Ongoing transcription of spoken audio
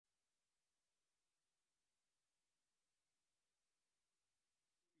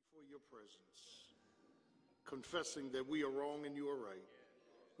your presence, confessing that we are wrong and you are right.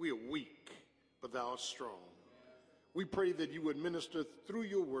 We are weak, but thou art strong. We pray that you would minister through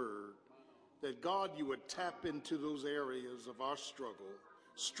your word, that God, you would tap into those areas of our struggle,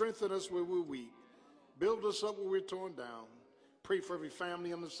 strengthen us where we're weak, build us up where we're torn down. Pray for every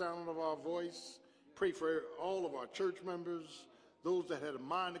family on the sound of our voice. Pray for all of our church members, those that had a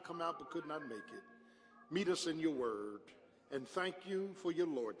mind to come out but could not make it. Meet us in your word, and thank you for your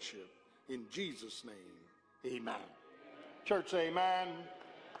lordship. In Jesus' name, amen. Church, amen.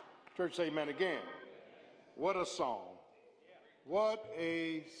 Church, amen again. What a song. What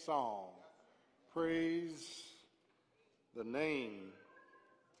a song. Praise the name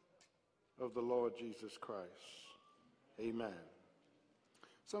of the Lord Jesus Christ. Amen.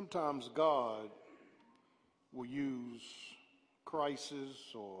 Sometimes God will use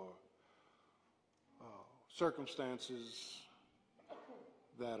crisis or circumstances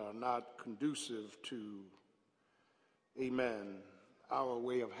that are not conducive to, amen, our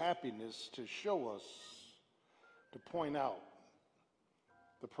way of happiness to show us, to point out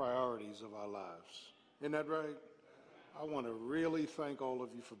the priorities of our lives. Isn't that right? I want to really thank all of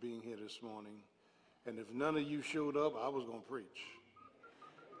you for being here this morning. And if none of you showed up, I was going to preach.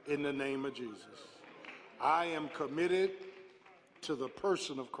 In the name of Jesus. I am committed to the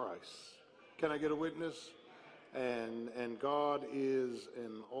person of Christ. Can I get a witness? And God is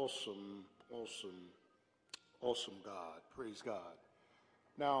an awesome, awesome, awesome God. Praise God.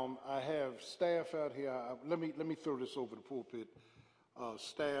 Now, I have staff out here. Let me throw this over the pulpit.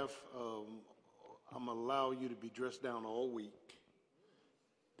 Staff, I'm going to allow you to be dressed down all week.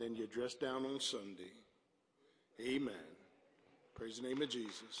 Then you're dressed down on Sunday. Amen. Praise the name of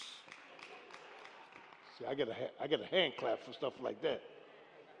Jesus. See, I get a hand clap for stuff like that.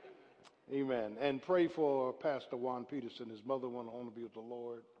 Amen. And pray for Pastor Juan Peterson. His mother went home to be with the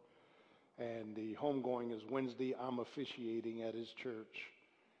Lord. And the homegoing is Wednesday. I'm officiating at his church.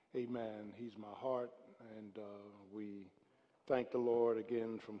 Amen. He's my heart. And we thank the Lord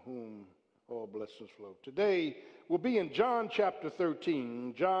again, from whom all blessings flow. Today, we'll be in John chapter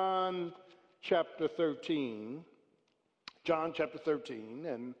 13. John chapter 13. John chapter 13.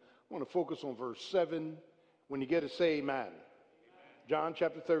 And I want to focus on verse 7. When you get it, say amen. John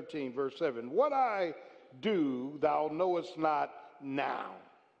chapter 13, verse 7. What I do thou knowest not now,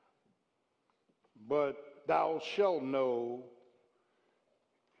 but thou shalt know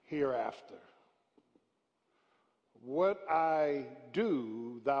hereafter. What I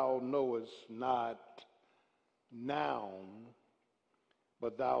do thou knowest not now,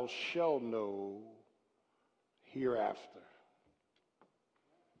 but thou shalt know hereafter.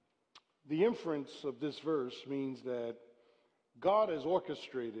 The inference of this verse means that God has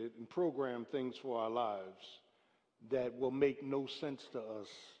orchestrated and programmed things for our lives that will make no sense to us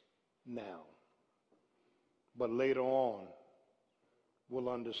now. But later on, we'll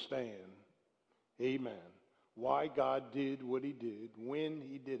understand, amen, why God did what he did, when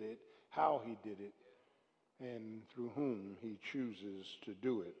he did it, how he did it, and through whom he chooses to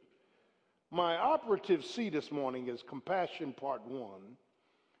do it. My operative C this morning is Compassion Part 1.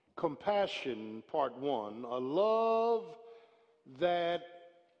 Compassion Part 1, a love that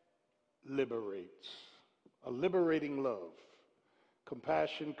liberates, a liberating love.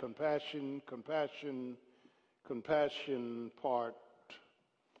 Compassion, compassion, compassion, compassion Part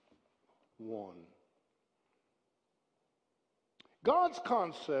 1. God's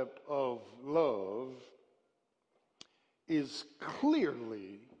concept of love is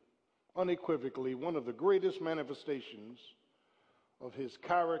clearly, unequivocally, one of the greatest manifestations of his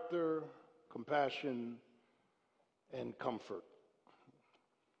character, compassion, and comfort.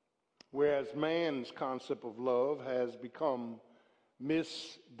 Whereas man's concept of love has become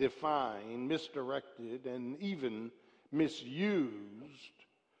misdefined, misdirected, and even misused,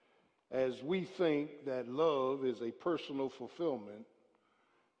 as we think that love is a personal fulfillment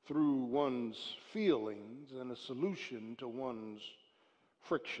through one's feelings and a solution to one's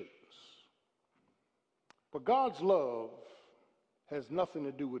frictions. But God's love has nothing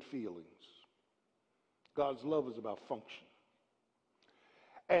to do with feelings. God's love is about function.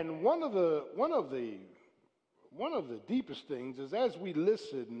 And one of the deepest things is, as we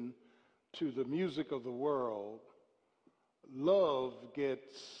listen to the music of the world, love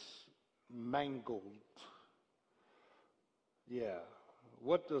gets mangled. Yeah.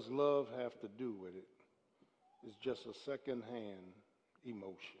 What does love have to do with it? It's just a second-hand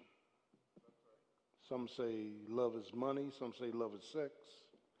emotion. Some say love is money. Some say love is sex.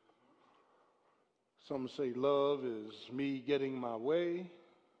 Some say love is me getting my way.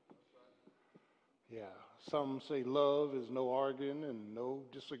 Yeah. Some say love is no arguing and no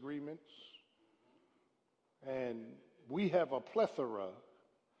disagreements. And we have a plethora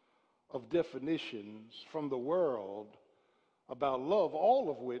of definitions from the world about love, all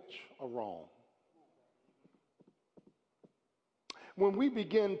of which are wrong. When we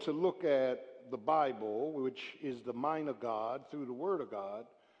begin to look at the Bible, which is the mind of God through the Word of God,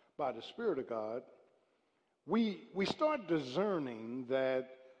 by the Spirit of God, we start discerning that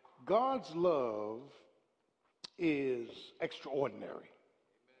God's love is extraordinary.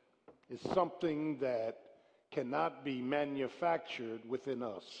 It's something that cannot be manufactured within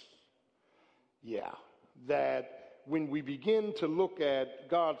us. Yeah, that when we begin to look at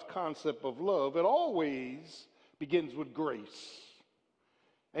God's concept of love, it always begins with grace.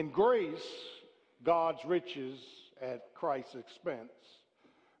 And grace, God's riches at Christ's expense.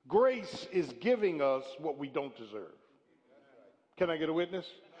 Grace is giving us what we don't deserve. Can I get a witness?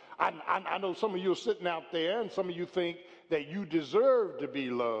 I know some of you are sitting out there and some of you think that you deserve to be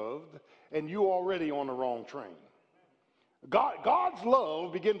loved and you're already on the wrong train. God's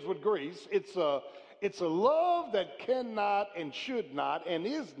love begins with grace. It's a love that cannot and should not and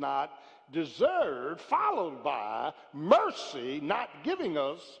is not deserved, followed by mercy, not giving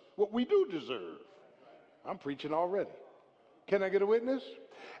us what we do deserve. I'm preaching already. Can I get a witness?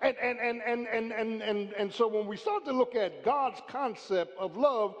 And so when we start to look at God's concept of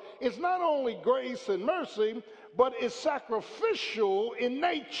love, it's not only grace and mercy, but it's sacrificial in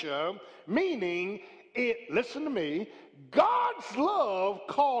nature, meaning listen to me, God's love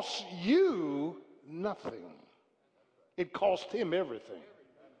costs you nothing. It cost him everything.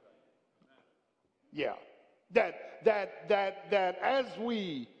 Yeah. That as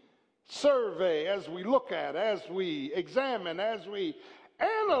we survey, as we look at, as we examine, as we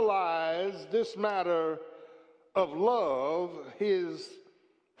analyze this matter of love, his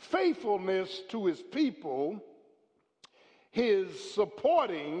faithfulness to his people, his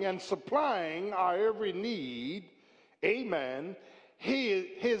supporting and supplying our every need, amen,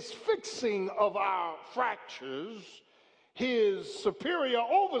 his fixing of our fractures, his superior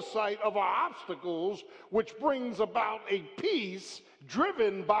oversight of our obstacles, which brings about a peace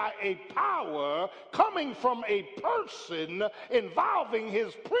driven by a power coming from a person involving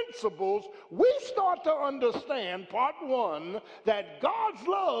his principles, we start to understand, part one, that God's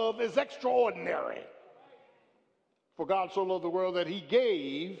love is extraordinary. For God so loved the world that he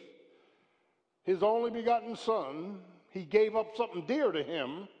gave his only begotten son. He gave up something dear to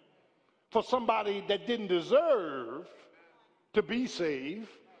him for somebody that didn't deserve to be saved.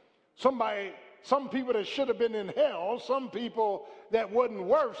 Some people that should have been in hell, some people that wasn't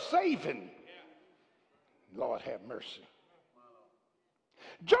worth saving. Lord have mercy.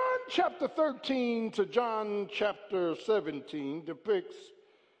 John chapter 13 to John chapter 17 depicts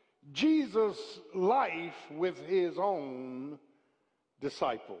Jesus' life with his own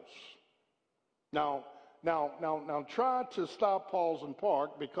disciples. Now try to stop, pause, and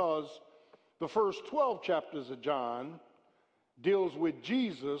park, because the first 12 chapters of John deals with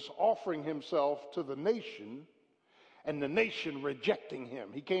Jesus offering himself to the nation and the nation rejecting him.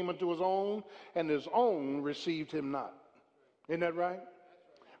 He came unto his own and his own received him not. Isn't that right?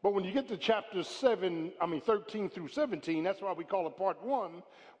 But when you get to chapters 13 through 17, that's why we call it part one.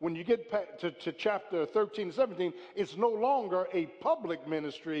 When you get to chapter 13 and 17, it's no longer a public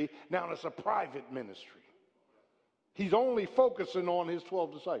ministry. Now it's a private ministry. He's only focusing on his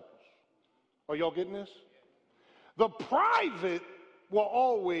 12 disciples. Are y'all getting this? The private will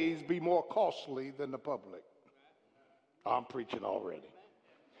always be more costly than the public. I'm preaching already.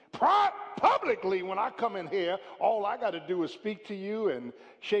 Publicly, when I come in here, all I got to do is speak to you and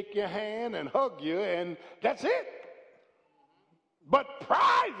shake your hand and hug you, and that's it. But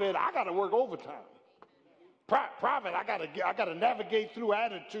private, I got to work overtime. Private, I got to navigate through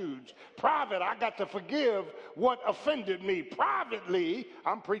attitudes. Private, I got to forgive what offended me. Privately,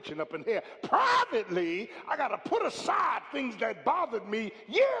 I'm preaching up in here. Privately, I got to put aside things that bothered me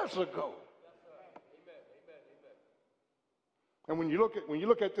years ago. And when you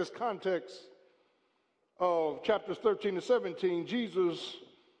look at this context of chapters 13 to 17, Jesus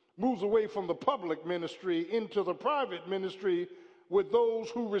moves away from the public ministry into the private ministry with those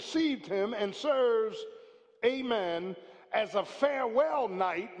who received him and serves, amen, as a farewell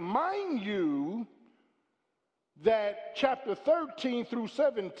night. Mind you that chapter 13 through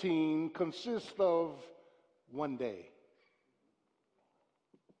 17 consists of one day.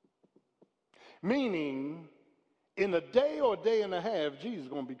 Meaning, in a day or a day and a half, Jesus is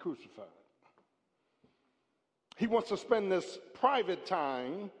going to be crucified. He wants to spend this private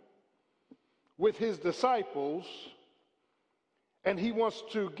time with his disciples And he wants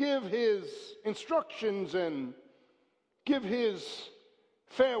to give his instructions and give his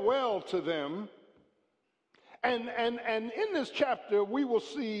farewell to them. And in this chapter, we will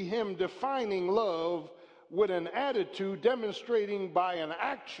see him defining love with an attitude, demonstrating by an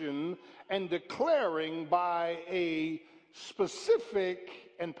action, and declaring by a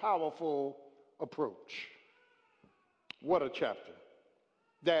specific and powerful approach. What a chapter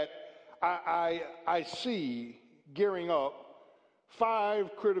that I see gearing up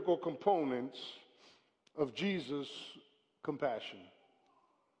 5 critical components of Jesus' compassion.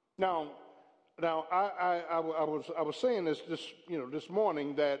 Now I was saying this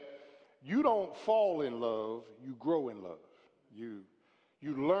morning that you don't fall in love, you grow in love. You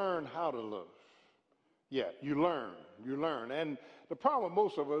learn how to love. Yeah, you learn. And the problem with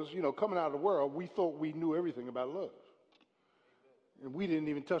most of us, coming out of the world, we thought we knew everything about love. And we didn't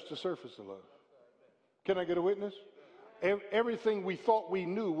even touch the surface of love. Can I get a witness? Everything we thought we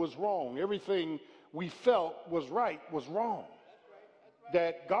knew was wrong. Everything we felt was right was wrong.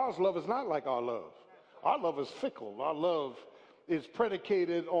 That God's love is not like our love. Our love is fickle. Our love is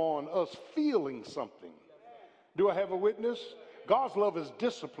predicated on us feeling something. Do I have a witness? God's love is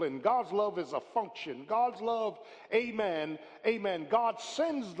discipline. God's love is a function. God's love, amen, God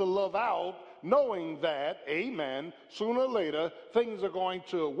sends the love out knowing that, amen, sooner or later things are going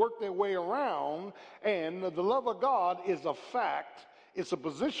to work their way around, and the love of God is a fact. It's a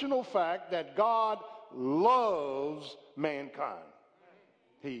positional fact that God loves mankind.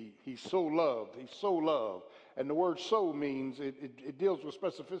 He's so loved. He's so loved. And the word so means it deals with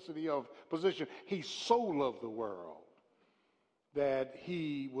specificity of position. He so loved the world that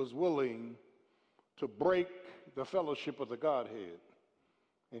he was willing to break the fellowship of the Godhead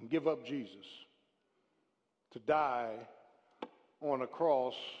and give up Jesus to die on a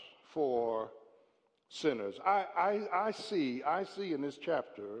cross for sinners. I see in this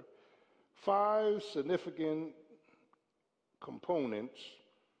chapter 5 significant components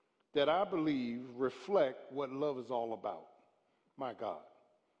that I believe reflect what love is all about. My God.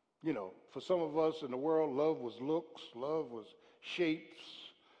 For some of us in the world, love was looks, love was shapes,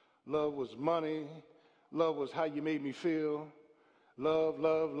 love was money, love was how you made me feel. Love.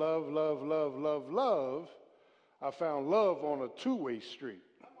 I found love on a 2-way street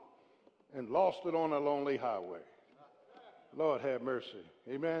and lost it on a lonely highway. Lord have mercy.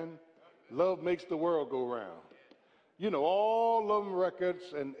 Amen. Love makes the world go round. All of them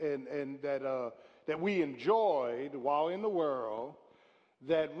records and that we enjoyed while in the world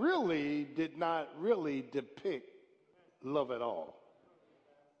that really did not really depict love at all.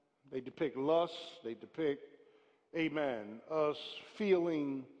 They depict lust. They depict, amen, us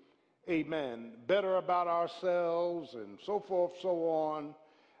feeling, amen, better about ourselves and so forth, so on.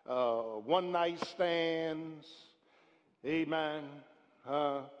 One-night stands, amen.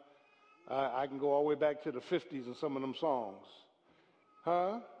 I can go all the way back to the 50s in some of them songs.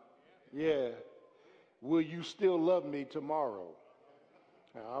 Yeah. Will you still love me tomorrow?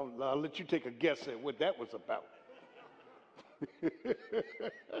 I'll let you take a guess at what that was about.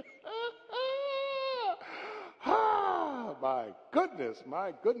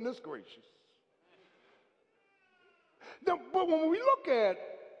 My goodness gracious. Now, but when we look at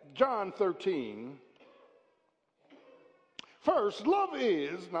John 13, first, love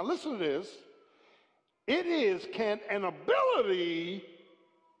is, now listen to this, it is an ability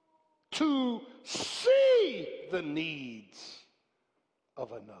to see the needs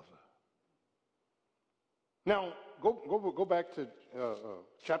of another. Now, go back to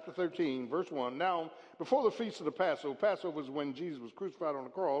chapter 13, verse 1. Now, before the feast of the Passover was when Jesus was crucified on the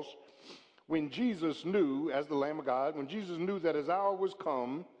cross, when Jesus knew, as the Lamb of God, when Jesus knew that his hour was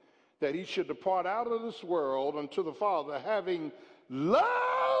come, that he should depart out of this world unto the Father, having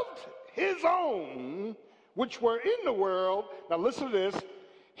loved his own, which were in the world. Now listen to this.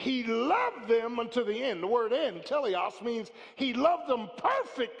 He loved them unto the end. The word end, teleos, means he loved them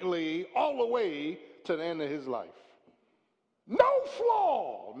perfectly all the way to the end of his life. No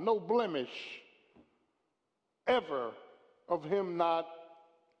flaw, no blemish ever of him not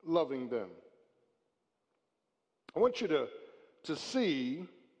loving them. I want you to see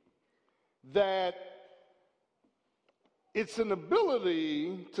that it's an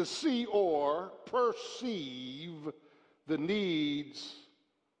ability to see or perceive the needs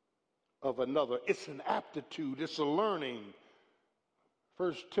of another. It's an aptitude. It's a learning.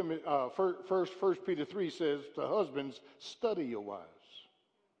 First Peter 3 says to husbands, study your wives.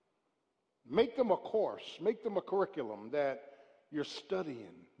 Make them a course. Make them a curriculum that you're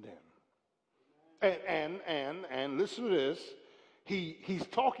studying them. And listen to this. He's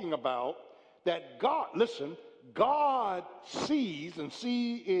talking about that God, listen, God sees, and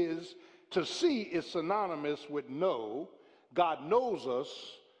to see is synonymous with know. God knows us.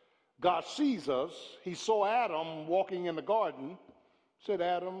 God sees us. He saw Adam walking in the garden. Said,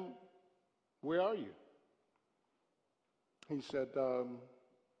 Adam, where are you? He said,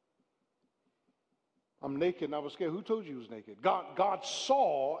 I'm naked and I was scared. Who told you he was naked? God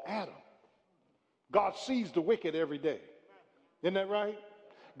saw Adam. God sees the wicked every day. Isn't that right?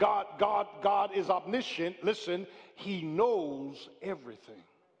 God is omniscient. Listen, he knows everything.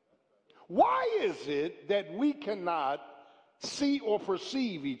 Why is it that we cannot see or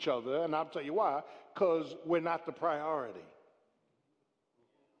perceive each other? And I'll tell you why. Because we're not the priority.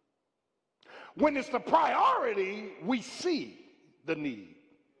 When it's the priority, we see the need.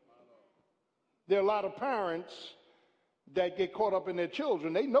 There are a lot of parents that get caught up in their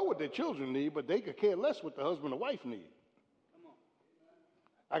children. They know what their children need, but they could care less what the husband or wife need.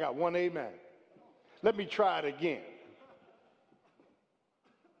 I got one amen. Let me try it again.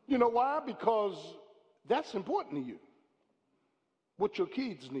 You know why? Because that's important to you. What your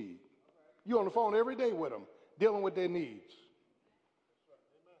kids need. You're on the phone every day with them, dealing with their needs.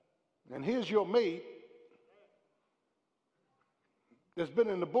 And here's your mate that's been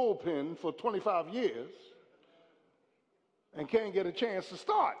in the bullpen for 25 years and can't get a chance to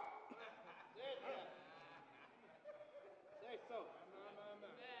start.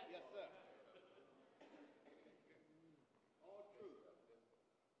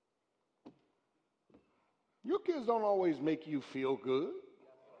 Your kids don't always make you feel good.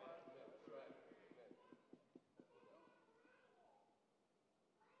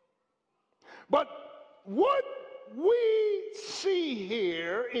 But what we see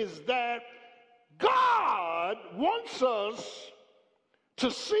here is that God wants us to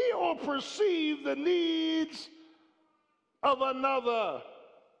see or perceive the needs of another.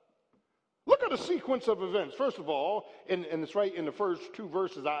 Look at the sequence of events. First of all, and it's right in the first two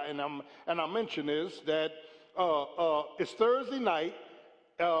verses, I mention this, that it's Thursday night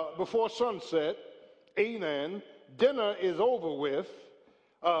before sunset. Amen. Dinner is over with.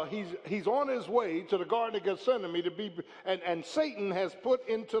 He's on his way to the Garden of Gethsemane and Satan has put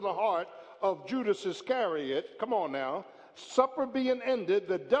into the heart of Judas Iscariot. Come on now. Supper being ended,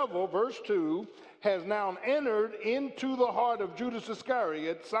 the devil, verse 2, has now entered into the heart of Judas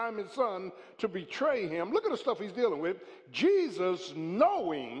Iscariot, Simon's son, to betray him. Look at the stuff he's dealing with. Jesus,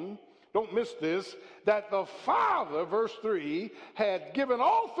 knowing, don't miss this, that the Father, verse 3, had given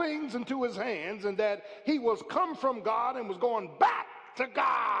all things into his hands and that he was come from God and was going back to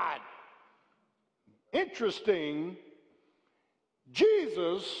God. Interesting.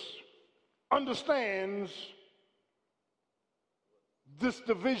 Jesus understands this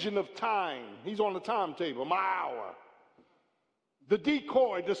division of time. He's on the timetable, my hour. The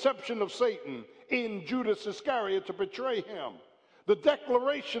decoy, deception of Satan in Judas Iscariot to betray him. The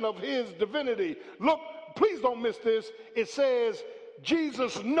declaration of his divinity. Look, please don't miss this. It says,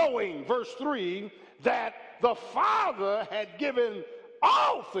 Jesus knowing, verse 3, that the Father had given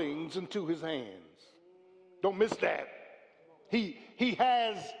all things into his hands. Don't miss that. He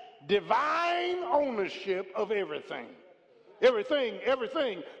has divine ownership of everything. Everything.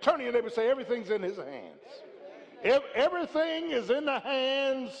 Turn to your neighbor and say, everything's in his hands. Everything is in the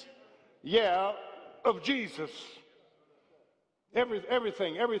hands, of Jesus.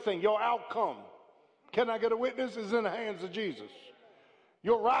 Everything. Your outcome, can I get a witness, is in the hands of Jesus.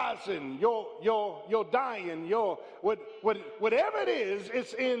 Your rising, your dying, whatever it is,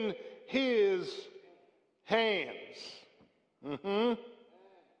 it's in his hands.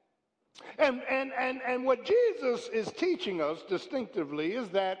 And what Jesus is teaching us distinctively is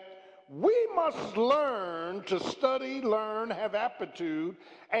that we must learn to study, learn, have aptitude,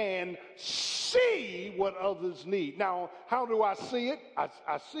 and see what others need. Now, how do I see it?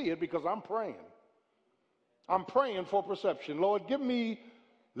 I see it because I'm praying. I'm praying for perception. Lord, give me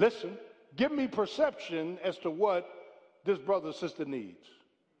perception as to what this brother or sister needs.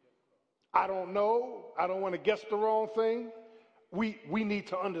 I don't know. I don't want to guess the wrong thing. We need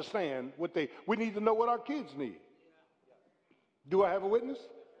to understand we need to know what our kids need. Do I have a witness?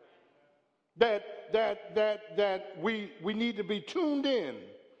 That we need to be tuned in,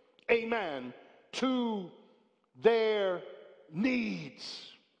 amen, to their needs.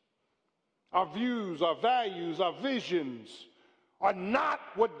 Our views, our values, our visions are not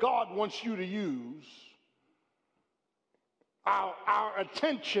what God wants you to use. Our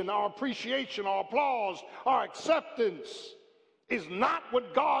attention, our appreciation, our applause, our acceptance is not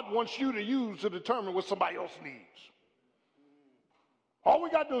what God wants you to use to determine what somebody else needs. All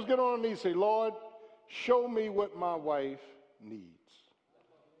we got to do is get on our knees and say, Lord, show me what my wife needs.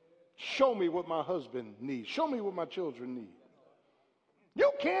 Show me what my husband needs. Show me what my children need.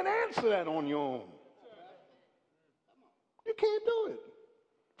 You can't answer that on your own. You can't do it.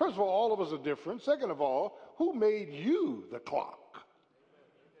 First of all of us are different. Second of all, who made you the clock?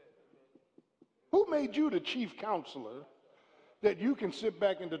 Who made you the chief counselor that you can sit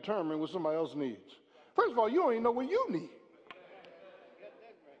back and determine what somebody else needs? First of all, you don't even know what you need.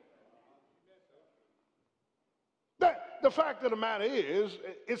 The fact of the matter is,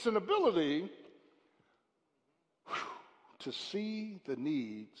 it's an ability to see the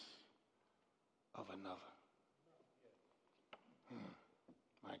needs of another.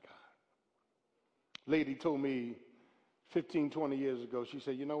 My God. Lady told me 15, 20 years ago, she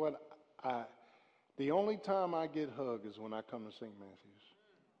said, you know what? The only time I get hugged is when I come to St. Matthew's.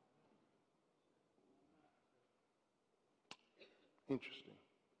 Interesting.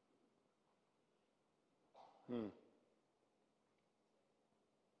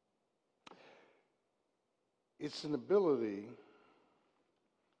 It's an ability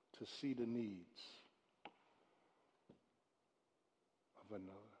to see the needs of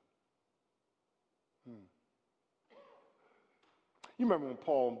another. You remember when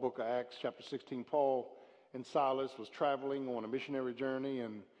Paul in the book of Acts, chapter 16, Paul and Silas was traveling on a missionary journey,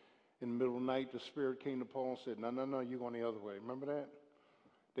 and in the middle of the night, the Spirit came to Paul and said, no, you're going the other way. Remember that?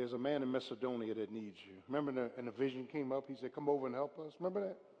 There's a man in Macedonia that needs you. Remember, and the vision came up. He said, come over and help us. Remember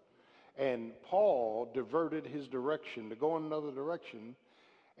that? And Paul diverted his direction to go in another direction.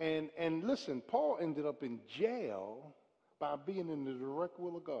 And listen, Paul ended up in jail by being in the direct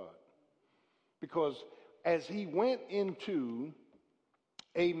will of God. Because as he went into,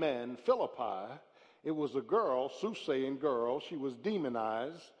 Philippi, it was a girl, soothsaying girl. She was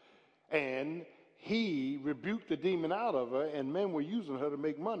demonized. And he rebuked the demon out of her, and men were using her to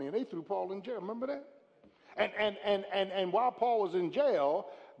make money. And they threw Paul in jail. Remember that? And while Paul was in jail,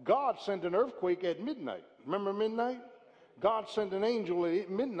 God sent an earthquake at midnight. Remember midnight? God sent an angel at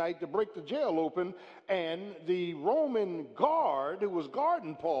midnight to break the jail open, and the Roman guard who was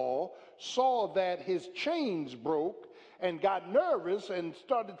guarding Paul saw that his chains broke and got nervous and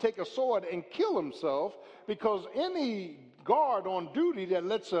started to take a sword and kill himself, because any guard on duty that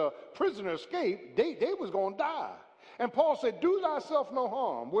lets a prisoner escape, they was going to die. And Paul said, do thyself no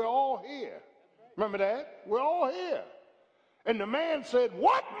harm. We're all here. Remember that? We're all here. And the man said,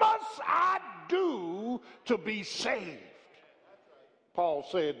 what must I do to be saved? Paul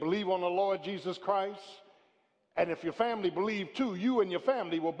said, believe on the Lord Jesus Christ, and if your family believe too, you and your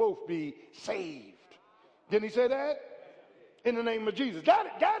family will both be saved. Didn't he say that? In the name of Jesus.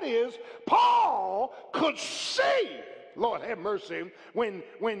 That is, Paul could see. Lord have mercy. When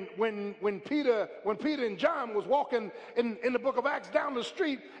Peter and John was walking in the book of Acts down the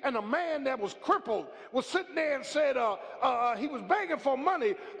street, and a man that was crippled was sitting there and said he was begging for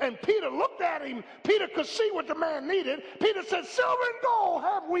money, and Peter looked at him. Peter could see what the man needed. Peter said, silver and gold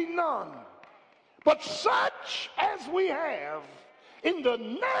have we none, but such as we have, in the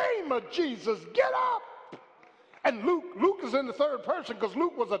name of Jesus, get up. And Luke is in the third person because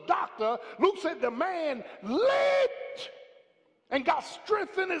Luke was a doctor. Luke said the man leaped and got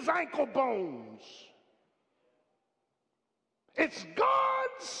strength in his ankle bones. It's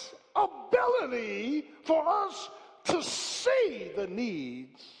God's ability for us to see the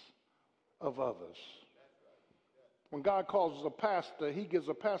needs of others. When God calls a pastor, he gives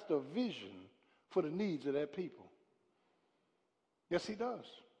a pastor a vision for the needs of that people. Yes, he does.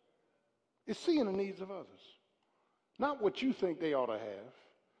 It's seeing the needs of others. Not what you think they ought to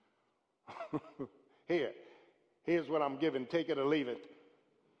have. Here's what I'm giving, take it or leave it.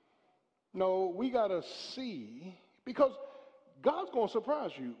 No, we got to see, because God's going to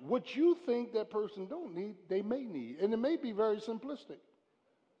surprise you. What you think that person don't need, they may need. And it may be very simplistic.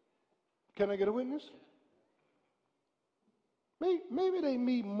 Can I get a witness? Maybe they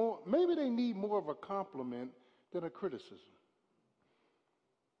need more of a compliment than a criticism.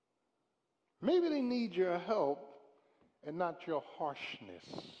 Maybe they need your help and not your harshness.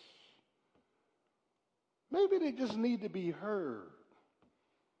 Maybe they just need to be heard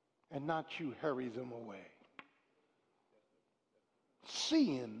and not you hurry them away.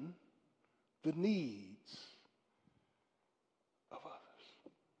 Seeing the needs of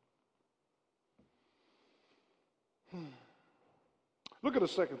others. Look at the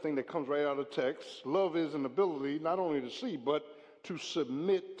second thing that comes right out of the text. Love is an ability not only to see, but to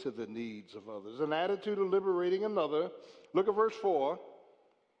submit to the needs of others. An attitude of liberating another. Look at verse 4.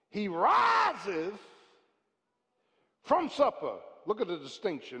 He riseth from supper. Look at the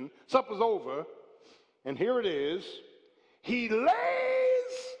distinction. Supper's over. And here it is. He lays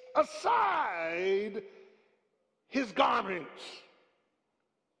aside his garments.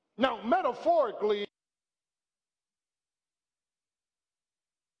 Now, metaphorically,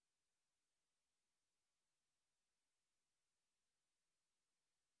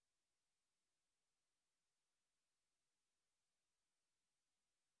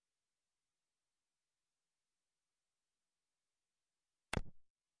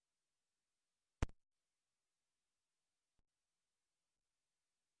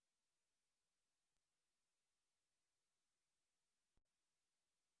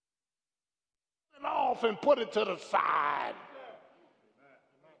 off and put it to the side.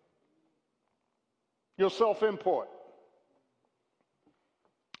 Your self-import,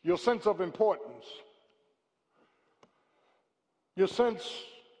 your sense of importance, your sense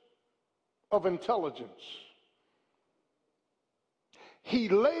of intelligence. He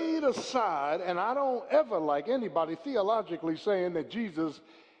laid aside, and I don't ever like anybody theologically saying that Jesus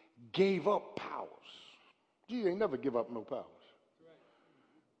gave up powers. Jesus ain't never give up no powers.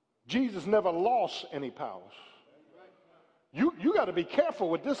 Jesus never lost any powers. You got to be careful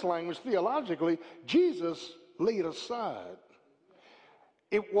with this language theologically. Jesus laid aside.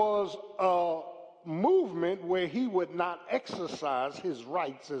 It was a movement where he would not exercise his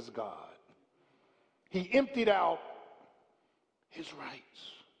rights as God. He emptied out his rights.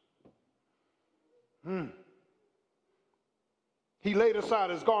 He laid aside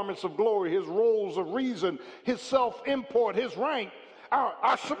his garments of glory, his robes of reason, his self-import, his rank.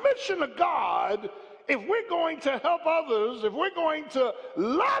 Our submission to God, if we're going to help others, if we're going to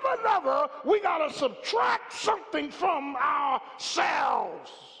love another, we got to subtract something from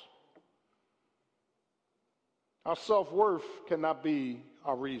ourselves. Our self-worth cannot be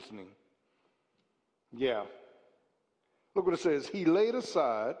our reasoning. Yeah. Look what it says. He laid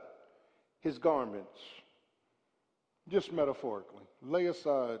aside his garments. Just metaphorically. Lay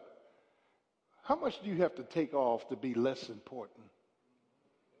aside. How much do you have to take off to be less important?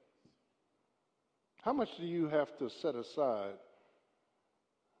 How much do you have to set aside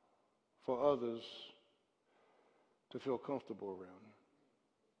for others to feel comfortable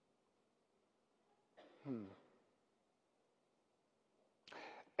around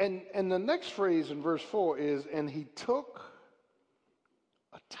you? And the next phrase in verse 4 is, and he took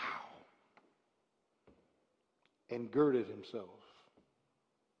a towel and girded himself.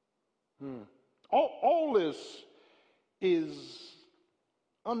 All this is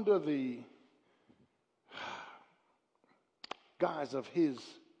under the guise of his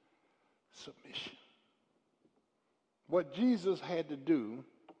submission. What Jesus had to do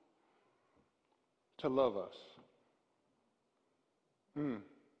to love us.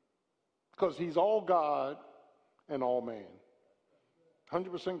 Because he's all God and all man.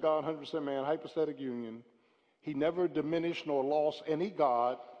 100% God, 100% man, hypostatic union. He never diminished nor lost any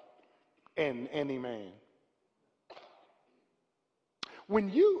God and any man. When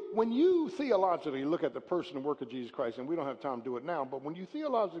you theologically look at the person and work of Jesus Christ, and we don't have time to do it now, but when you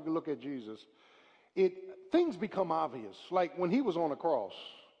theologically look at Jesus, things become obvious. Like when he was on the cross.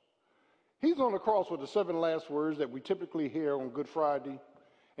 He's on the cross with the 7 last words that we typically hear on Good Friday.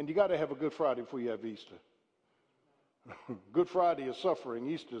 And you got to have a Good Friday before you have Easter. Good Friday is suffering,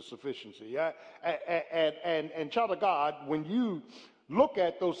 Easter is sufficiency. And child of God, when you look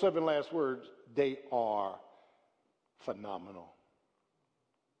at those 7 last words, they are phenomenal.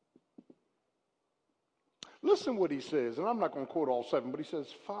 Listen what he says, and I'm not going to quote all 7, but he says,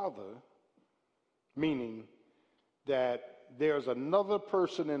 Father, meaning that there's another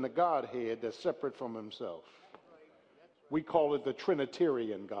person in the Godhead that's separate from himself. We call it the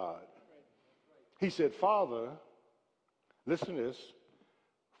Trinitarian God. He said, Father, listen to this,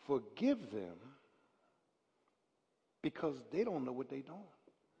 forgive them because they don't know what they're doing.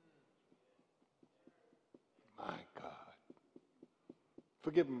 My God.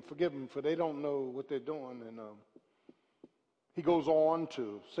 Forgive them, for they don't know what they're doing. And he goes on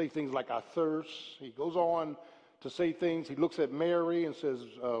to say things like, I thirst. He goes on to say things. He looks at Mary and says,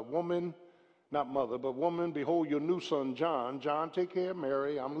 woman, not mother, but woman, behold your new son, John. John, take care of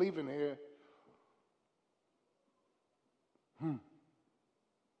Mary. I'm leaving here.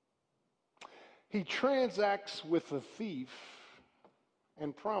 He transacts with a thief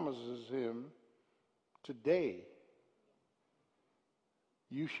and promises him, today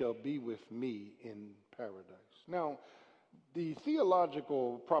you shall be with me in paradise. Now, the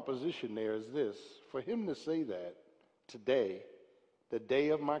theological proposition there is this. For him to say that today, the day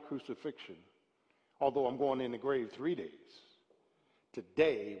of my crucifixion, although I'm going in the grave 3 days,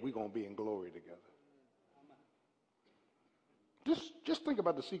 today we're going to be in glory together. Just think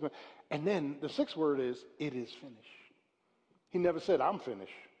about the sequence. And then the 6th word is, it is finished. He never said, I'm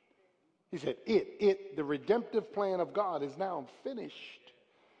finished. He said, the redemptive plan of God is now finished.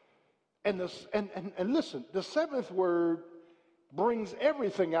 And listen, the seventh word brings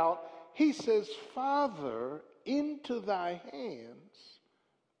everything out. He says, Father, into thy hands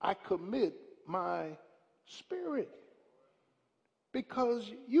I commit my spirit. Because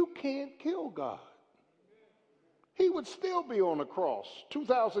you can't kill God. He would still be on the cross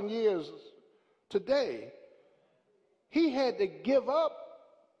 2,000 years today. He had to give up,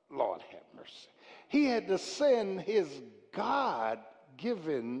 Lord have mercy. He had to send his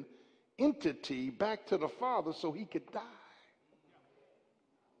God-given entity back to the Father so he could die.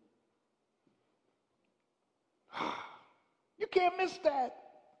 You can't miss that.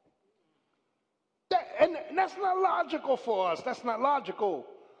 And that's not logical for us. That's not logical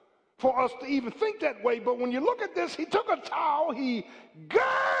for us to even think that way. But when you look at this, he took a towel, he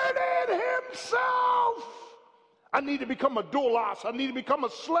girded himself. I need to become a doulos. I need to become a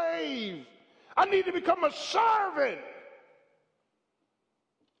slave. I need to become a servant.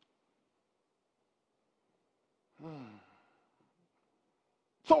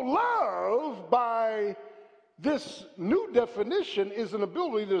 So love, by this new definition, is an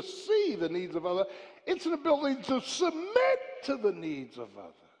ability to see the needs of others. It's an ability to submit to the needs of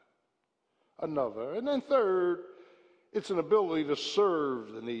another. And then third, it's an ability to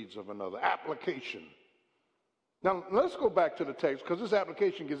serve the needs of another. Application. Now, let's go back to the text because this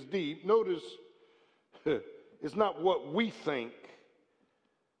application gets deep. Notice it's not what we think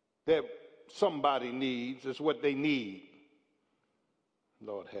that somebody needs, it's what they need.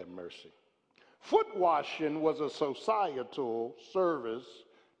 Lord have mercy. Foot washing was a societal service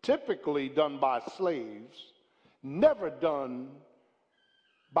typically done by slaves, never done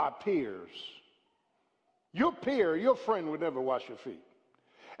by peers. Your peer, your friend would never wash your feet.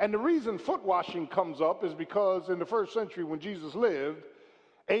 And the reason foot washing comes up is because in the first century when Jesus lived,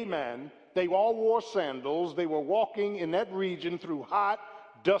 amen, they all wore sandals. They were walking in that region through hot,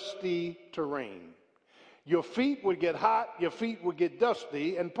 dusty terrain. Your feet would get hot, your feet would get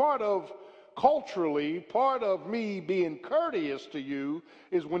dusty, and culturally, part of me being courteous to you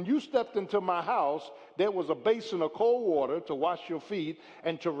is when you stepped into my house, there was a basin of cold water to wash your feet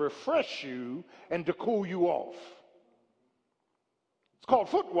and to refresh you and to cool you off. It's called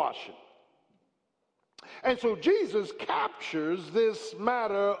foot washing. And so Jesus captures this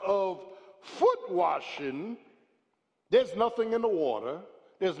matter of foot washing. There's nothing in the water.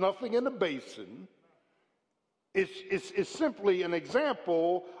 There's nothing in the basin. It's simply an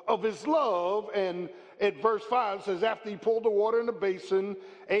example of his love. And at verse 5 it says, after he pulled the water in the basin,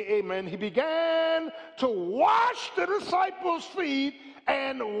 amen, he began to wash the disciples' feet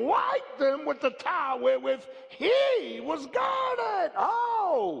and wipe them with the towel wherewith he was girded.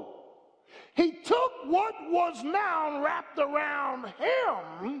 Oh, he took what was now wrapped around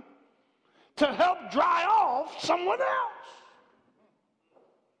him to help dry off someone else.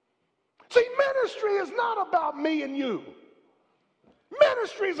 See, ministry is not about me and you.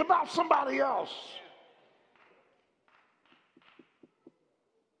 Ministry is about somebody else.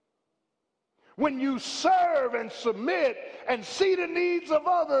 When you serve and submit and see the needs of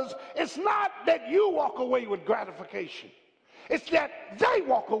others, it's not that you walk away with gratification. It's that they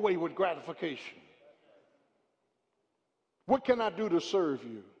walk away with gratification. What can I do to serve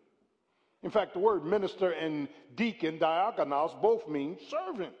you? In fact, the word minister and deacon, diakonos, both mean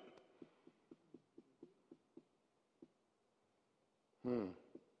servant.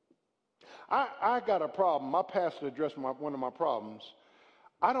 I got a problem. My pastor addressed one of my problems.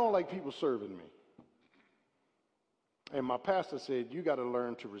 I don't like people serving me. And my pastor said, you got to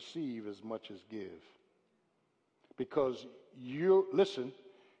learn to receive as much as give. Because you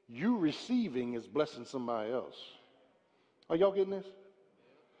receiving is blessing somebody else. Are y'all getting this?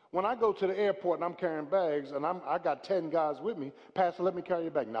 When I go to the airport and I'm carrying bags and I got 10 guys with me, Pastor, let me carry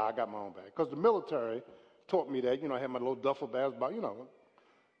your bag. No, I got my own bag. Because the military taught me that, I had my little duffel bags, but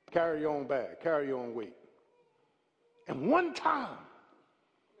carry your own bag, carry your own weight. And one time,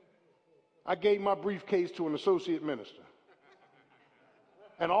 I gave my briefcase to an associate minister.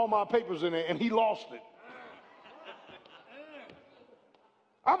 And all my papers in there, and he lost it.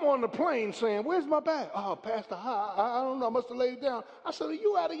 I'm on the plane saying, where's my bag? Oh, Pastor, I don't know, I must have laid it down. I said, are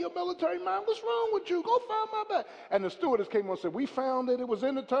you out of your military mind? What's wrong with you? Go find my bag. And the stewardess came on and said, we found it. It was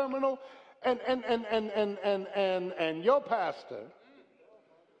in the terminal. And your pastor,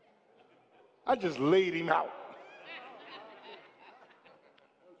 I just laid him out.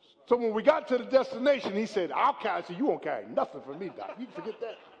 So when we got to the destination, he said, I'll carry. I said, you won't carry nothing for me, Doc. You can forget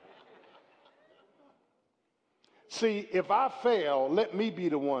that. See, if I fail, let me be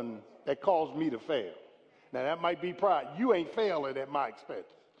the one that caused me to fail. Now, that might be pride. You ain't failing at my expense.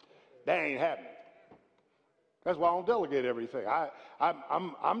 That ain't happening. That's why I don't delegate everything.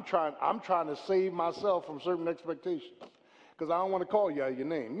 I'm trying to save myself from certain expectations because I don't want to call you out your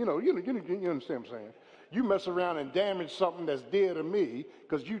name. You understand what I'm saying? You mess around and damage something that's dear to me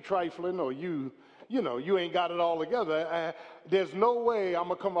because you trifling or you ain't got it all together. There's no way I'm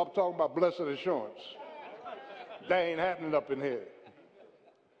gonna come up talking about blessed assurance. That ain't happening up in here.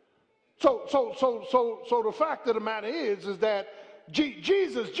 So the fact of the matter is that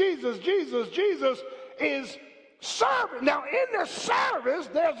Jesus is serving. Now, in the service,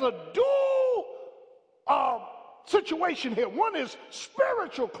 there's a dual situation here. One is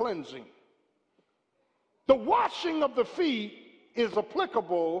spiritual cleansing. The washing of the feet is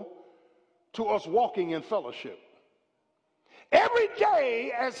applicable to us walking in fellowship. Every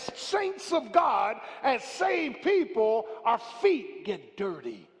day, as saints of God, as saved people, our feet get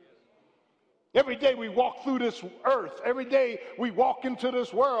dirty. Every day we walk through this earth, every day we walk into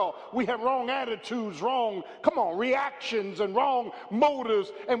this world, we have wrong attitudes, reactions and wrong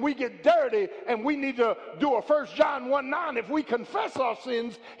motives, and we get dirty, and we need to do a 1 John 1:9. If we confess our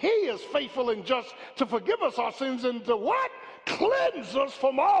sins, he is faithful and just to forgive us our sins and to what? Cleanse us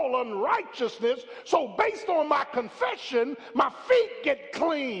from all unrighteousness. So based on my confession, my feet get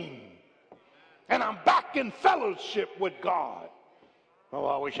clean, and I'm back in fellowship with God. Oh,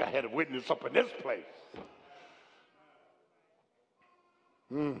 I wish I had a witness up in this place.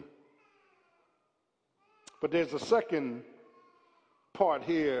 But there's a second part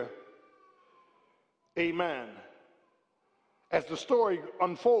here. Amen. As the story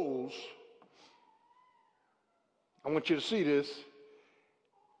unfolds, I want you to see this.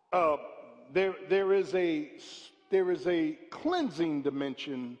 There is a cleansing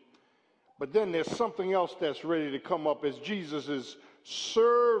dimension, but then there's something else that's ready to come up as Jesus is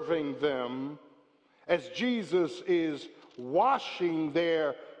serving them, as Jesus is washing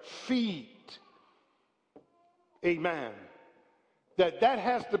their feet. Amen. That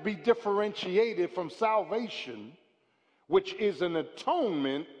has to be differentiated from salvation, which is an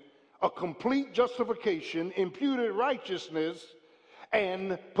atonement, a complete justification, imputed righteousness,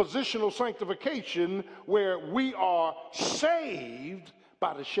 and positional sanctification, where we are saved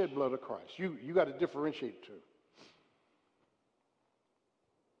by the shed blood of Christ. You got to differentiate the two.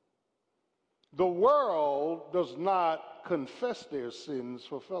 The world does not confess their sins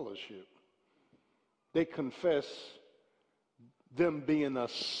for fellowship. They confess them being a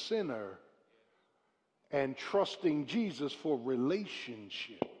sinner and trusting Jesus for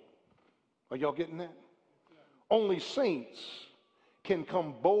relationship. Are y'all getting that? Only saints can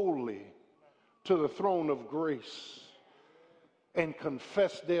come boldly to the throne of grace and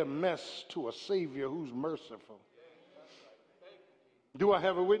confess their mess to a Savior who's merciful. Do I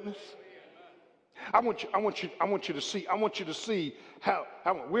have a witness? I want you to see how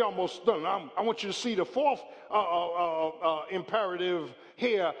we're almost done. I want you to see the fourth imperative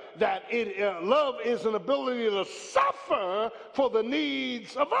here, that love is an ability to suffer for the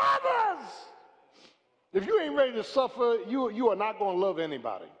needs of others. If you ain't ready to suffer, you are not going to love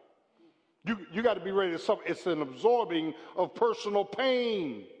anybody. You got to be ready to suffer. It's an absorbing of personal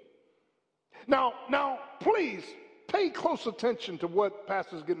pain. Now, please pay close attention to what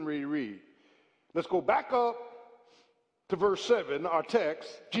Pastor's getting ready to read. Let's go back up to verse 7, our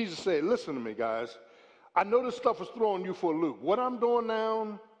text. Jesus said, listen to me, guys. I know this stuff is throwing you for a loop. What I'm doing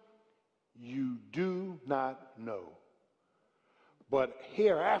now, you do not know. But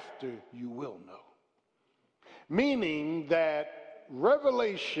hereafter, you will know. Meaning that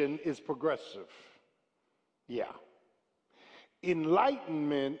revelation is progressive. Yeah.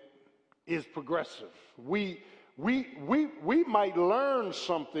 Enlightenment is progressive. We might learn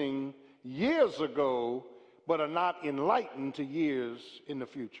something years ago, but are not enlightened to years in the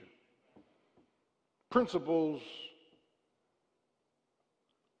future. Principles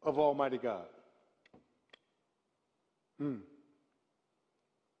of Almighty God.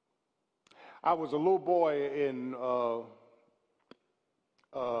 I was a little boy in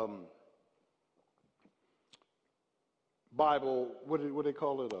Bible, what do they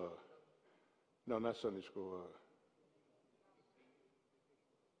call it? No, not Sunday school.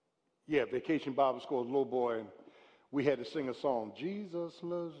 Vacation Bible School as a little boy, and we had to sing a song. Jesus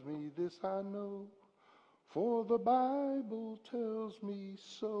loves me, this I know, for the Bible tells me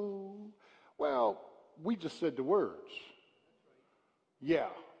so. Well, we just said the words. Yeah,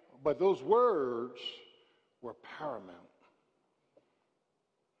 but those words were paramount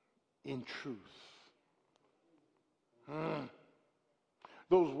in truth.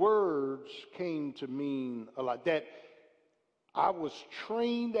 Those words came to mean a lot. That I was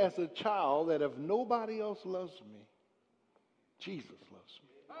trained as a child that if nobody else loves me, Jesus loves me.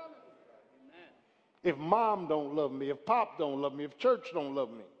 if mom don't love me, if pop don't love me, if church don't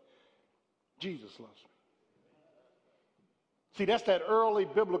love me, Jesus loves me. See, that's that early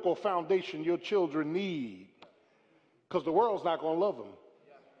biblical foundation your children need, because the world's not going to love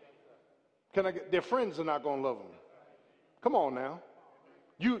them. Their friends are not going to love them. Come on now.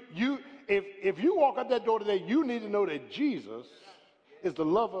 If you walk out that door today, you need to know that Jesus is the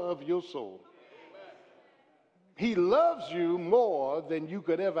lover of your soul. He loves you more than you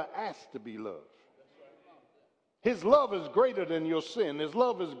could ever ask to be loved. His love is greater than your sin. His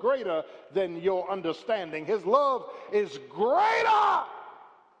love is greater than your understanding. His love is greater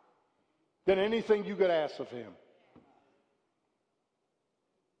than anything you could ask of him.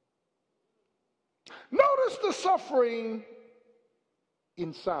 Notice the suffering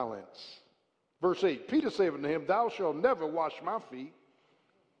in silence. Verse 8, Peter said unto him, thou shalt never wash my feet.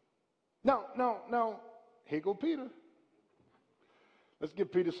 Now, here go Peter. Let's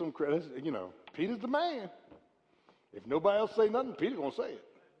give Peter some credit. You know, Peter's the man. If nobody else say nothing, Peter's going to say it.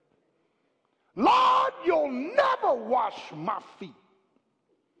 Lord, you'll never wash my feet.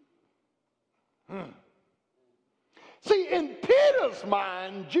 See, in Peter's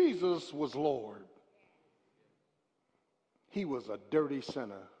mind, Jesus was Lord. He was a dirty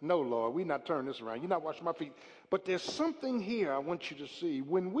sinner. No, Lord, we're not turning this around. You're not washing my feet. But there's something here I want you to see.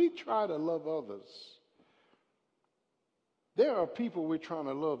 When we try to love others, there are people we're trying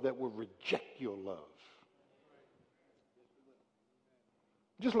to love that will reject your love.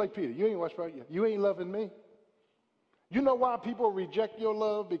 Just like Peter, you ain't washed my feet. You ain't loving me. You know why people reject your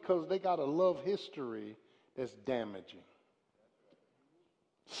love? Because they got a love history that's damaging.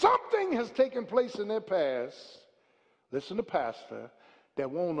 Something has taken place in their past, listen to Pastor, that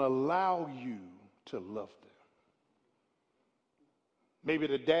won't allow you to love them. Maybe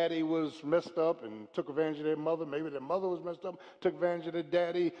the daddy was messed up and took advantage of their mother. Maybe their mother was messed up, took advantage of their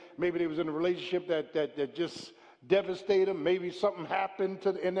daddy. Maybe they was in a relationship that just devastated them. Maybe something happened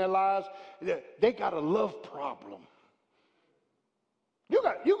in their lives. They got a love problem. You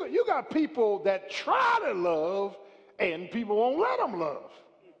got people that try to love and people won't let them love.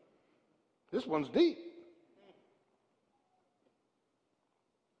 This one's deep.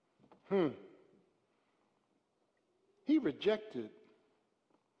 He rejected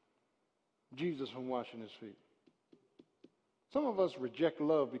Jesus from washing his feet. Some of us reject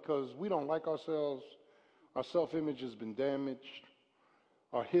love because we don't like ourselves. Our self-image has been damaged.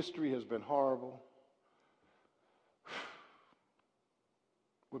 Our history has been horrible.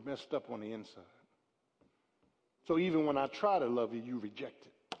 We're messed up on the inside. So even when I try to love you, you reject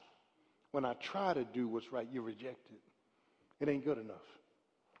it. When I try to do what's right, you reject it. It ain't good enough.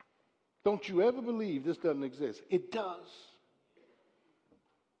 Don't you ever believe this doesn't exist. It does.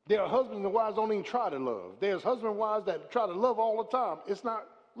 There are husbands and wives don't even try to love. There's husbands and wives that try to love all the time. It's not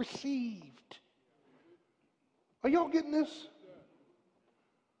received. Are y'all getting this?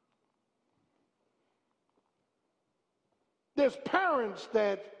 There's parents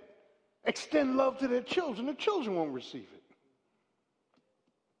that extend love to their children. The children won't receive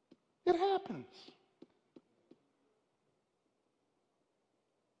it. It happens.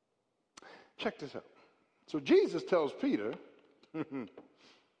 Check this out. So Jesus tells Peter,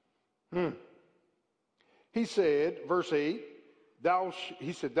 he said, verse 8,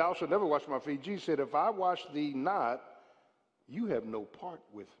 he said, thou shalt never wash my feet. Jesus said, if I wash thee not, you have no part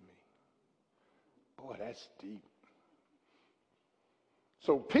with me. Boy, that's deep.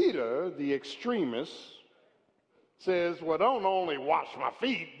 So Peter, the extremist, says, well, don't only wash my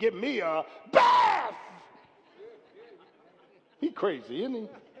feet, give me a bath. He crazy, isn't he?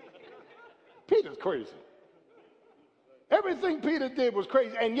 Peter's crazy. Everything Peter did was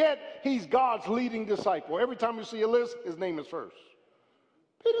crazy, and yet he's God's leading disciple. Every time you see a list, his name is first.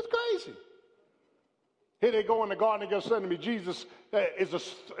 Peter's crazy. Here they go in the Garden of Gethsemane. Jesus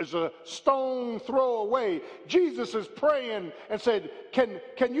is a stone throw away. Jesus is praying and said, can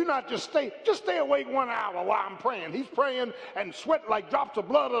you not just stay awake 1 hour while I'm praying? He's praying and sweat like drops of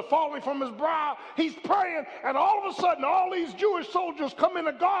blood are falling from his brow. He's praying, and all of a sudden, all these Jewish soldiers come in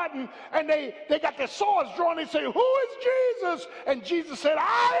the garden, and they got their swords drawn. They say, who is Jesus? And Jesus said,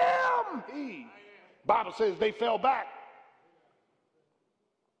 I am he. Bible says they fell back.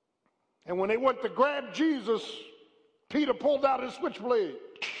 And when they went to grab Jesus, Peter pulled out his switchblade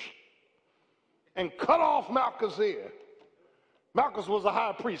and cut off Malchus' ear. Malchus was a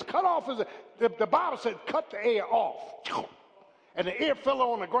high priest. Cut off his ear. The Bible said cut the ear off. And the ear fell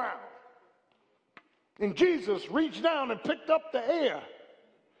on the ground. And Jesus reached down and picked up the ear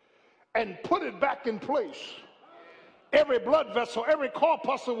and put it back in place. Every blood vessel, every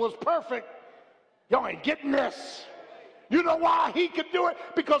corpuscle was perfect. Y'all ain't getting this. You know why he can do it?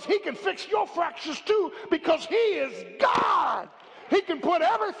 Because he can fix your fractures too, because he is God. He can put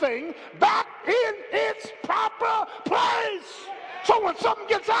everything back in its proper place. So when something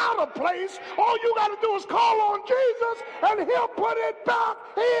gets out of place, all you got to do is call on Jesus and he'll put it back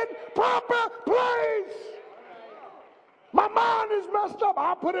in proper place. My mind is messed up.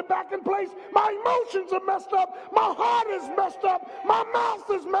 I'll put it back in place. My emotions are messed up. My heart is messed up. My mouth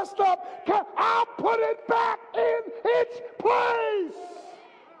is messed up. I'll put it back in its place.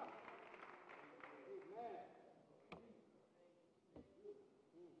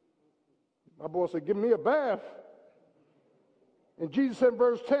 My boy said, give me a bath. And Jesus said in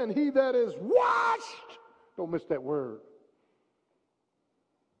verse 10, he that is washed, don't miss that word.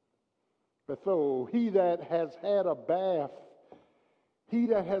 But though he that has had a bath, he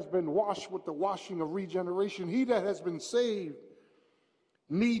that has been washed with the washing of regeneration, he that has been saved,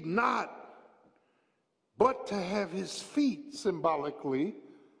 need not but to have his feet symbolically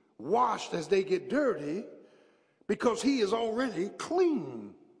washed as they get dirty, because he is already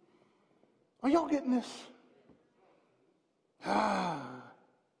clean. Are y'all getting this?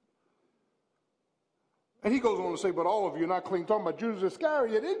 And he goes on to say, but all of you are not clean. Talking about Judas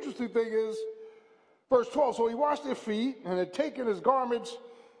Iscariot. The interesting thing is, verse 12, so he washed their feet and had taken his garments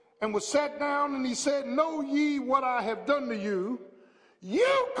and was sat down, and he said, know ye what I have done to you?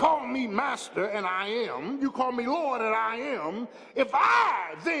 You call me master, and I am. You call me Lord, and I am. If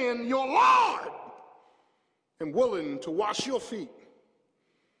I, then, your Lord, am willing to wash your feet,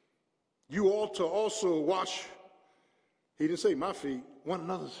 you ought to also wash, he didn't say my feet, one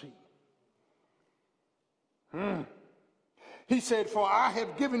another's feet. He said, for I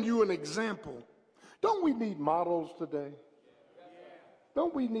have given you an example. Don't we need models today?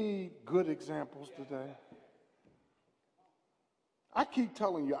 Don't we need good examples today? I keep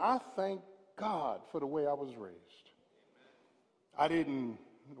telling you, I thank God for the way I was raised. I didn't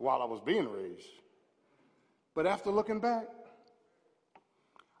while I was being raised. But after looking back,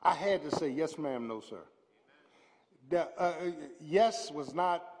 I had to say yes ma'am, no sir. Yes was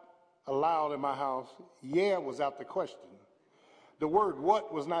not allowed in my house. Yeah was out the question. The word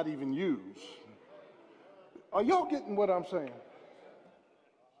what was not even used. Are y'all getting what I'm saying?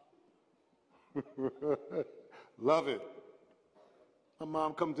 Love it. My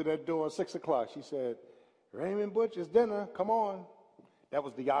mom come to that door at 6 o'clock. She said, Raymond Butch, it's dinner. Come on. That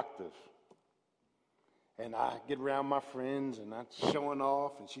was the octave. And I get around my friends and I'm showing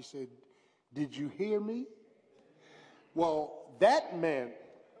off. And she said, did you hear me? Well, that meant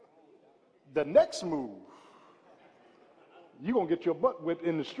the next move, you're going to get your butt whipped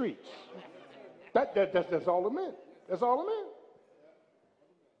in the streets. That's all it meant. That's all it meant.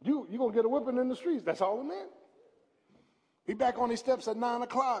 You're going to get a whipping in the streets. That's all it meant. He back on his steps at 9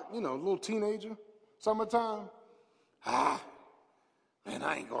 o'clock, you know, little teenager, summertime. Man,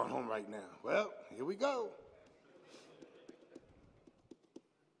 I ain't going home right now. Well, here we go.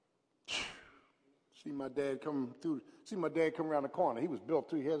 See my dad come around the corner. He was built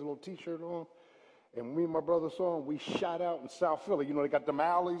too. He has a little T-shirt on. And me and my brother saw him. We shot out in South Philly. You know, they got them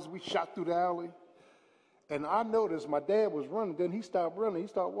alleys. We shot through the alley. And I noticed my dad was running. Then he stopped running. He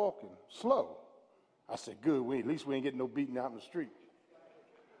started walking slow. I said, good. At least we ain't getting no beating out in the street.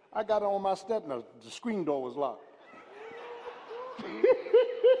 I got on my step. Now, the screen door was locked.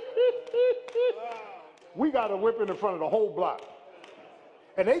 We got a whipping in front of the whole block.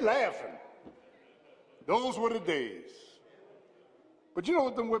 And they laughing. Those were the days. But you know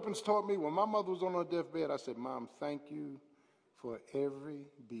what them whippings taught me? When my mother was on her deathbed, I said, Mom, thank you for every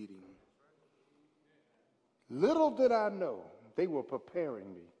beating. Little did I know they were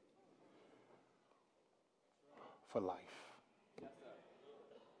preparing me for life.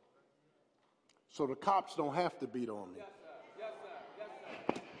 So the cops don't have to beat on me.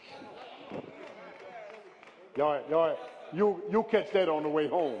 Y'all, you'll catch that on the way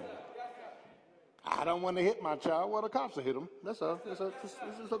home. I don't want to hit my child. Well, the cops will hit him. That's all. It's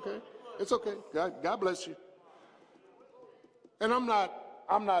okay. It's okay. God bless you. And I'm not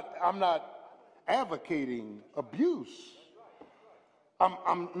advocating abuse.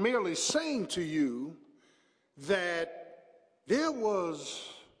 I'm merely saying to you that there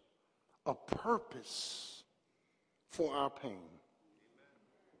was a purpose for our pain.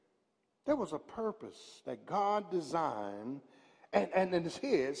 There was a purpose that God designed, and it's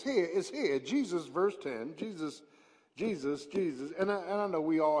here. Jesus, verse 10, Jesus. And I know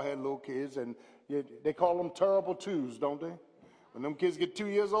we all had little kids, and they call them terrible twos, don't they? When them kids get 2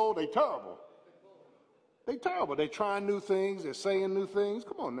 years old, they terrible. They terrible. They trying new things. They're saying new things.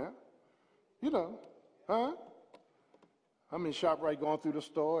 Come on now. You know, huh? I'm in ShopRite going through the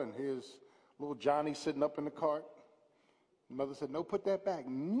store, and here's little Johnny sitting up in the cart. The mother said, no, put that back.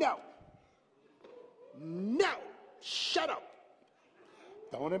 No. No. Shut up.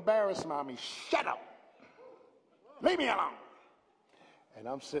 Don't embarrass mommy. Shut up. Leave me alone. And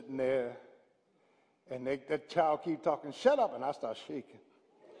I'm sitting there, and that child keep talking, shut up, and I start shaking.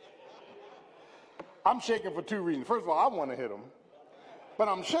 I'm shaking for two reasons. First of all, I want to hit him. But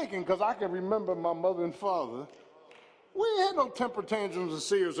I'm shaking because I can remember my mother and father. We had no temper tantrums at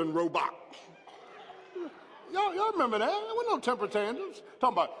Sears and Roebuck. Y'all remember that? There were no temper tantrums.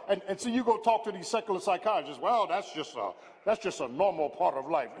 Talking about, and so you go talk to these secular psychiatrists. Well, that's just a normal part of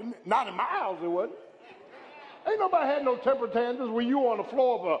life. Not in my house, it wasn't. Ain't nobody had no temper tantrums when you were on the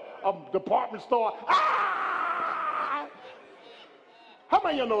floor of a department store. Ah! How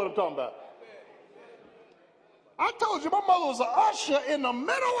many of y'all know what I'm talking about? I told you my mother was an usher in the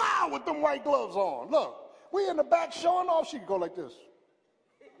middle aisle with them white gloves on. Look, we in the back showing off. She could go like this.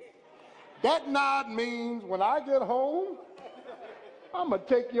 That nod means when I get home, I'm going to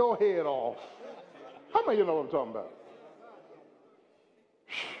take your head off. How many of you know what I'm talking about?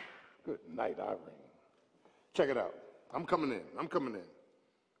 Good night, Irene. Check it out. I'm coming in.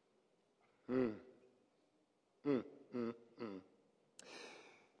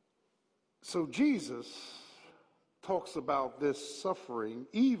 So Jesus talks about this suffering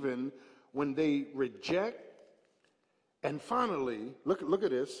even when they reject. And finally, look at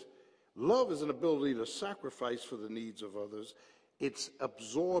this. Love is an ability to sacrifice for the needs of others. It's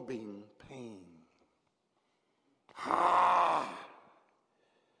absorbing pain.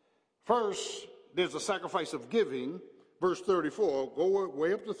 First, there's a sacrifice of giving. Verse 34, go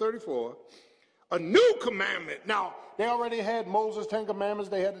way up to 34. A new commandment. Now, they already had Moses' 10 commandments.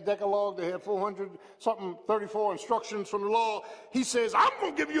 They had the Decalogue. They had 34 instructions from the law. He says, I'm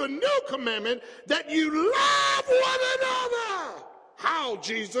going to give you a new commandment that you love one another. How,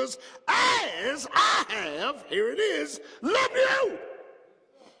 Jesus? As I have, here it is, love you.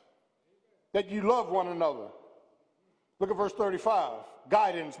 That you love one another. Look at verse 35.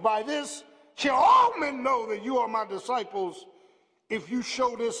 Guidance. By this shall all men know that you are my disciples if you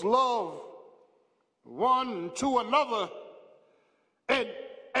show this love one to another. And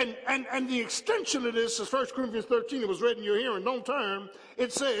the extension of this is 1 Corinthians 13. It was read in your hearing. Don't turn.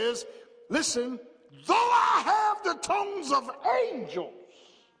 It says, listen, though I have the tongues of angels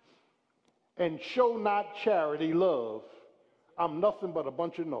and show not charity, love, I'm nothing but a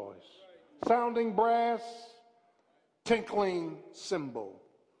bunch of noise. Sounding brass, tinkling cymbal.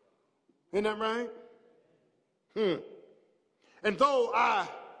 Isn't that right? And though I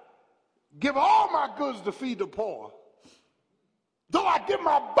give all my goods to feed the poor, though I give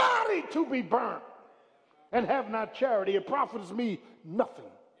my body to be burnt and have not charity, it profits me nothing.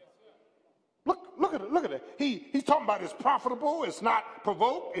 Look at it. He's talking about it's profitable, it's not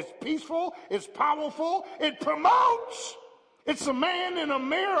provoked, it's peaceful, it's powerful, it promotes. It's a man in a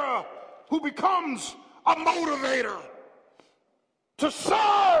mirror who becomes a motivator to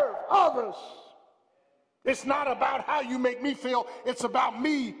serve others. It's not about how you make me feel. It's about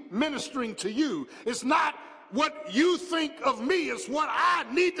me ministering to you. It's not what you think of me. It's what I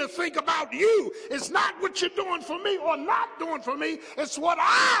need to think about you. It's not what you're doing for me or not doing for me. It's what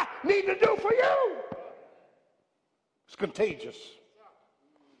I need to do for you. It's contagious.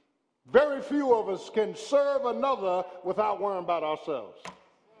 Very few of us can serve another without worrying about ourselves.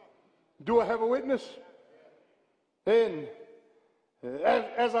 Do I have a witness? And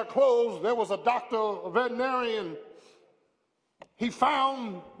as I close, there was a doctor, a veterinarian. He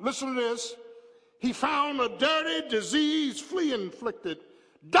found, listen to this, he found a dirty, diseased, flea-inflicted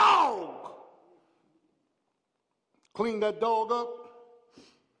dog. Cleaned that dog up,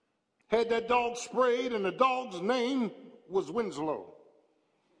 had that dog sprayed, and the dog's name was Winslow.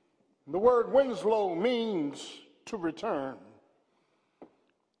 The word Winslow means to return.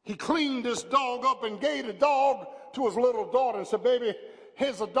 He cleaned this dog up and gave the dog to his little daughter and said, baby,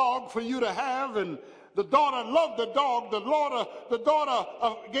 here's a dog for you to have. And the daughter loved the dog. The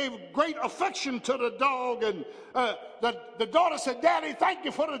daughter gave great affection to the dog. And the daughter said, Daddy, thank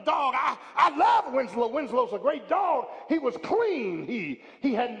you for the dog. I love Winslow. Winslow's a great dog. He was clean. He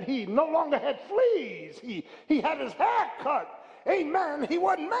no longer had fleas. He had his hair cut. Amen. He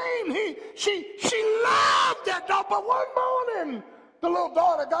wasn't maimed. She loved that dog. But one morning, the little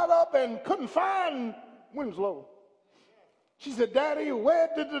daughter got up and couldn't find Winslow. She said, Daddy, where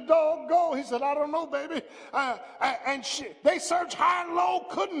did the dog go? He said, I don't know, baby. And they searched high and low,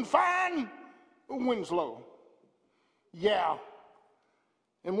 couldn't find Winslow. Yeah.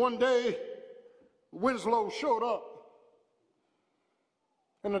 And one day, Winslow showed up.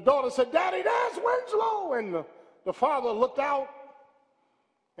 And the daughter said, Daddy, there's Winslow. And the father looked out,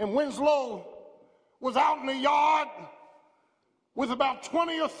 and Winslow was out in the yard with about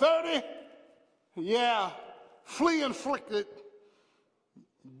 20 or 30, flea-inflicted,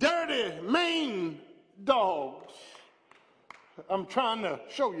 dirty, maned dogs. I'm trying to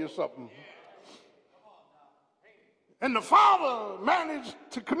show you something. And the father managed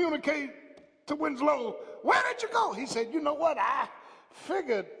to communicate to Winslow, where did you go? He said, you know what? I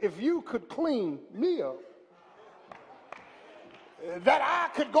figured if you could clean me up, that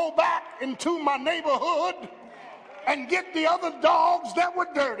I could go back into my neighborhood and get the other dogs that were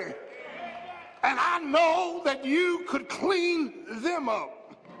dirty. And I know that you could clean them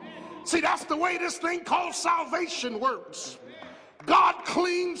up. See, that's the way this thing called salvation works. God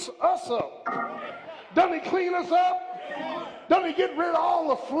cleans us up. Doesn't he clean us up? Doesn't he get rid of all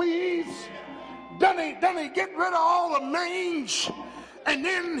the fleas? Doesn't he get rid of all the mange? And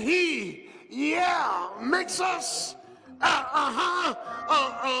then he, makes us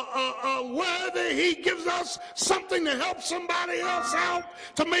worthy. He gives us something to help somebody else out,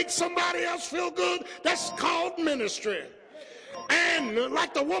 to make somebody else feel good. That's called ministry. And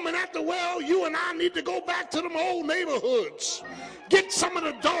like the woman at the well, you and I need to go back to them old neighborhoods. Get some of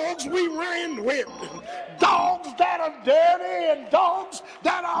the dogs we ran with. Dogs that are dirty and dogs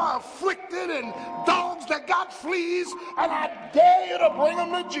that are afflicted and dogs that got fleas. And I dare you to bring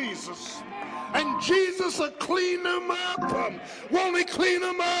them to Jesus. And Jesus will clean them up. Won't he clean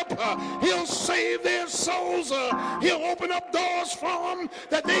them up? He'll save their souls. He'll open up doors for them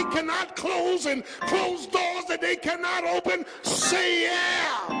that they cannot close and close doors that they cannot open. Say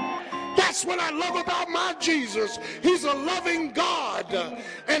yeah. That's what I love about my Jesus. He's a loving God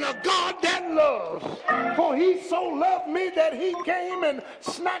and a God that loves. For he so loved me that he came and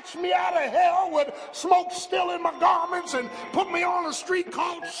snatched me out of hell with smoke still in my garments and put me on a street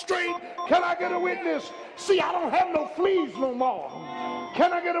called straight. Can I get a witness? See, I don't have no fleas no more.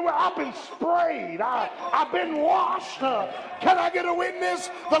 Can I get a witness? I've been sprayed. I've been washed. Can I get a witness?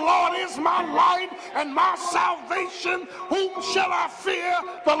 The Lord is my light and my salvation. Whom shall I fear?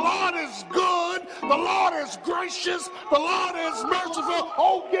 The Lord is good. The Lord is gracious. The Lord is merciful.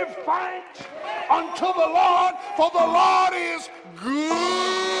 Oh, give thanks unto the Lord, for the Lord is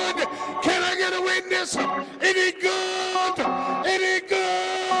good. Can I get a witness? Any good? Any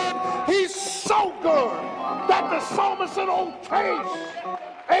good? He's so good that the psalmist said, oh, taste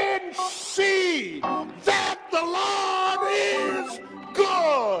and see that the Lord is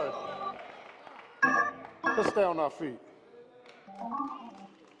good. Let's stay on our feet.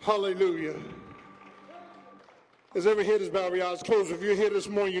 Hallelujah. As every head is bowed, every eye is closed. If you're here this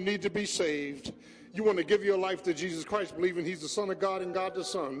morning, you need to be saved. You want to give your life to Jesus Christ, believing he's the Son of God and God the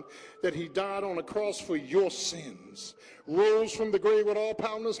Son, that he died on a cross for your sins, rose from the grave with all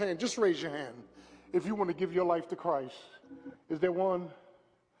power in his hand. Just raise your hand if you want to give your life to Christ. Is there one?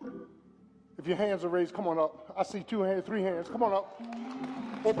 If your hands are raised, come on up. I see 2 hands, 3 hands. Come on up.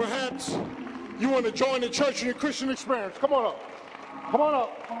 Or perhaps you want to join the church in your Christian experience. Come on up. Come on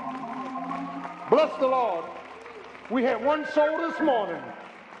up. Bless the Lord. We had 1 soul this morning.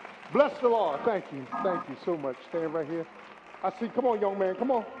 Bless the Lord. Thank you. Thank you so much. Stand right here. I see. Come on, young man.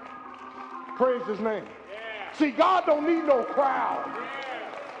 Come on. Praise his name. Yeah. See, God don't need no crowd.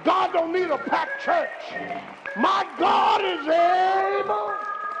 Yeah. God don't need a packed church. My God is able.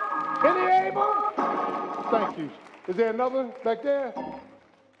 Is he able? Thank you. Is there another back there?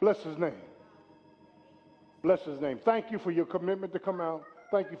 Bless his name. Bless his name. Thank you for your commitment to come out.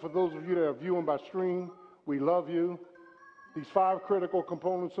 Thank you for those of you that are viewing by stream. We love you. These 5 critical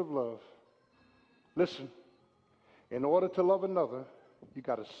components of love. Listen, in order to love another, you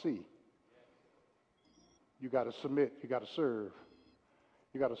got to see. You got to submit. You got to serve.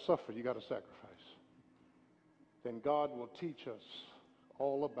 You got to suffer. You got to sacrifice. Then God will teach us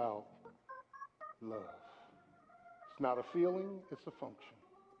all about love. It's not a feeling, it's a function.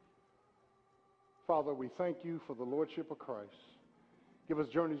 Father, we thank you for the Lordship of Christ. Give us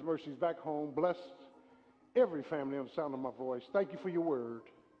journeys, mercies back home. Bless every family on the sound of my voice. Thank you for your word.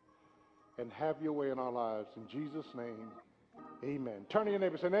 And have your way in our lives. In Jesus' name, amen. Turn to your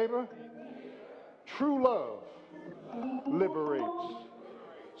neighbor. Say, neighbor, amen. True love liberates.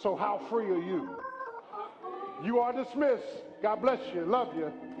 So how free are you? You are dismissed. God bless you. Love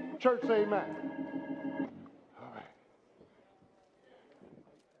you. Church, say amen.